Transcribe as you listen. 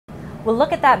Well,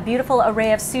 look at that beautiful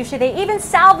array of sushi. They even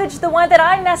salvaged the one that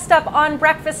I messed up on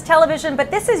breakfast television, but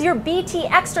this is your BT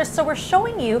Extra, so we're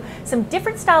showing you some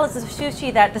different styles of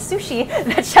sushi that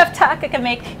Chef Taka can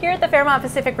make here at the Fairmont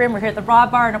Pacific Rim. We're here at the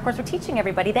RawBar, and of course we're teaching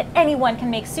everybody that anyone can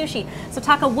make sushi. So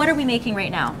Taka, what are we making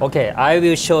right now? Okay, I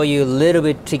will show you a little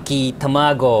bit tricky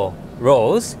tamago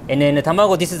rolls, and then the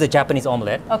tamago, this is the Japanese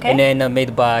omelette, and then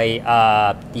made by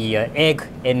the egg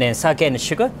and then sake and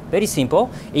sugar. Very simple.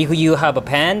 If you have a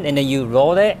pan and then you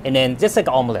roll it, and then just like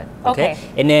omelette,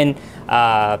 and then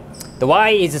the Y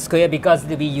is square because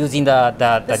we'll be using the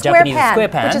Japanese square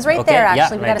pan, which is right there.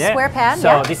 Actually, we got a square pan.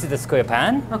 So this is the square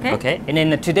pan. And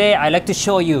then today I like to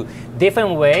show you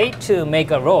different way to make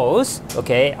a rolls.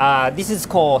 This is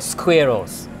called square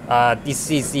rolls. This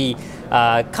is the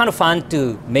kind of fun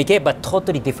to make it, but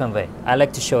totally different way. I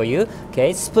like to show you.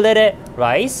 Split it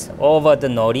rice over the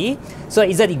nori. So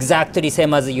is that exactly the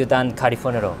same as you done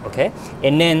California roll?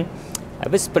 And then I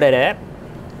will split it,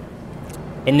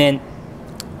 and then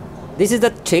this is the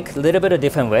trick, a little bit of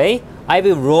different way. I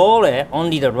will roll it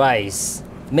only the rice,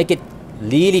 make it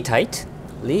really tight,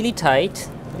 really tight,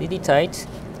 really tight.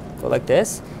 Go like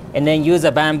this, and then use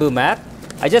a bamboo mat.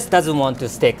 I just doesn't want to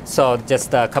stick, so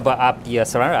just cover up the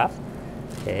saran wrap.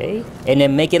 And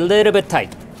then make it a little bit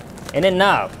tight. And then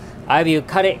now, I will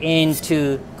cut it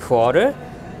into quarter.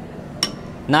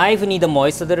 Knife need to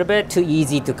moist a little bit, too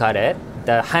easy to cut it.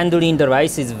 The handling the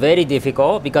rice is very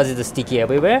difficult because it's sticky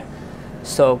everywhere.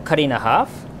 So cut in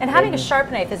half. And having a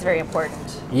sharp knife is very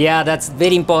important. Yeah, that's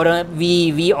very important.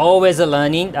 We always are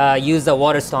learning, use the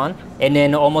water stone, and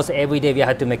then almost every day we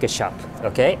have to make it sharp,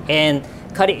 And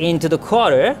cut it into the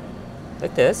quarter,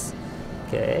 like this,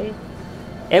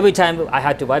 Every time I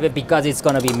have to wipe it because it's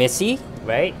gonna be messy,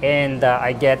 right? And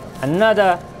I get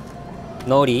another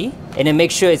nori, and then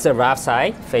make sure it's the wrap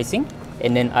side facing.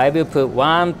 And then I will put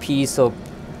one piece of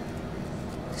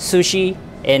sushi,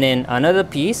 and then another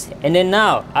piece. And then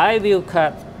now I will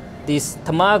cut this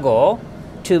tamago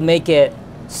to make it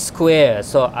square.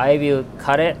 So I will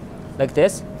cut it like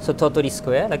this, so totally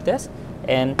square like this,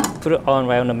 and put it on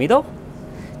right in the middle.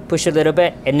 Push a little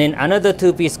bit, and then another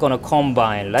two pieces gonna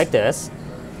combine like this.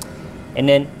 And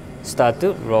then start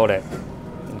to roll it.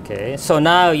 So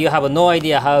now you have no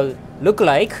idea how it look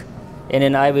like, and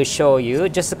then I will show you.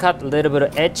 Just cut a little bit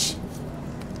of edge,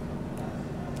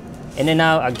 and then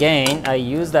now again I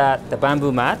use the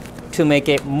bamboo mat to make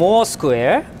it more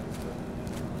square.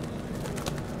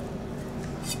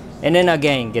 And then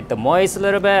again get the moist a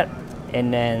little bit,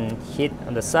 and then hit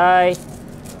on the side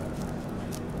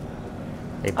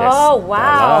like this. Oh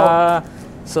wow!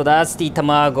 So that's the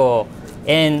tamago,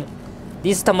 and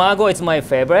this tamago is my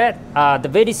favorite. The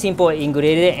very simple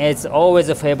ingredient is always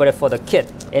a favorite for the kid.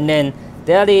 And then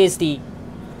that is the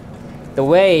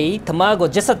way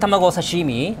tamago, just a tamago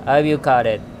sashimi. I will cut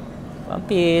it one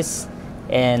piece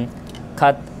and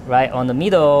cut right on the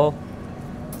middle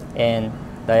and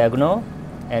diagonal,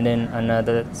 and then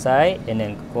another side, and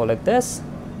then go like this.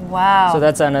 Wow! So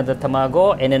that's another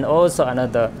tamago, and then also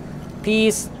another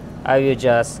piece. I will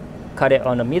just cut it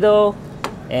on the middle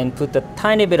and put a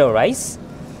tiny bit of rice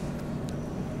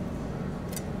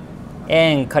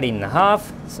and cut it in half.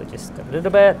 So just cut a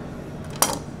little bit.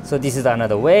 So this is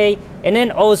another way. And then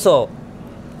also,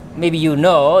 maybe you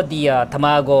know the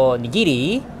tamago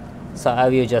nigiri. So I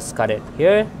will just cut it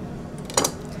here.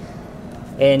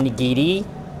 And nigiri,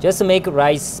 just make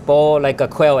rice ball like a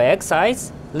quail egg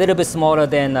size, a little bit smaller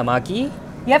than a maki.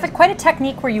 You have quite a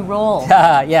technique where you roll.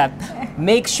 Yeah,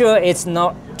 make sure it's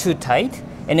not too tight.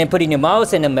 And then put in your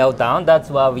mouth and then melt down. That's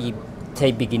what we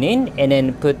take beginning. And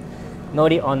then put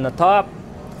nori on the top.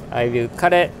 I will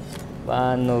cut it,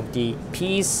 one of the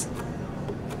piece.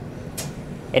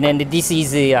 And then this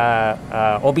is the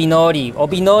obinori.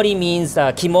 Obinori means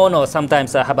kimono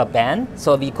sometimes have a band,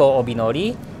 so we call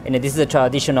obinori. And then this is a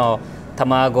traditional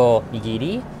tamago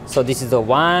nigiri. So this is the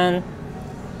 1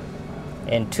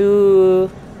 and 2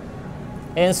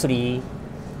 and 3.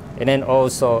 And then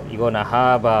also you're gonna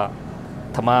have a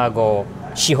tamago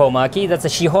shihomaki. That's a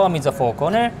shiho means a four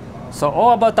corner. So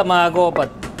all about tamago, but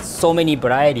so many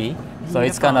variety. So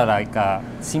it's kind of like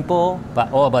simple, but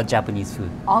all about Japanese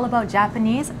food. All about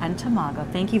Japanese and tamago.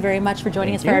 Thank you very much for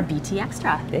joining us for our BT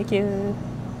Extra. Thank you.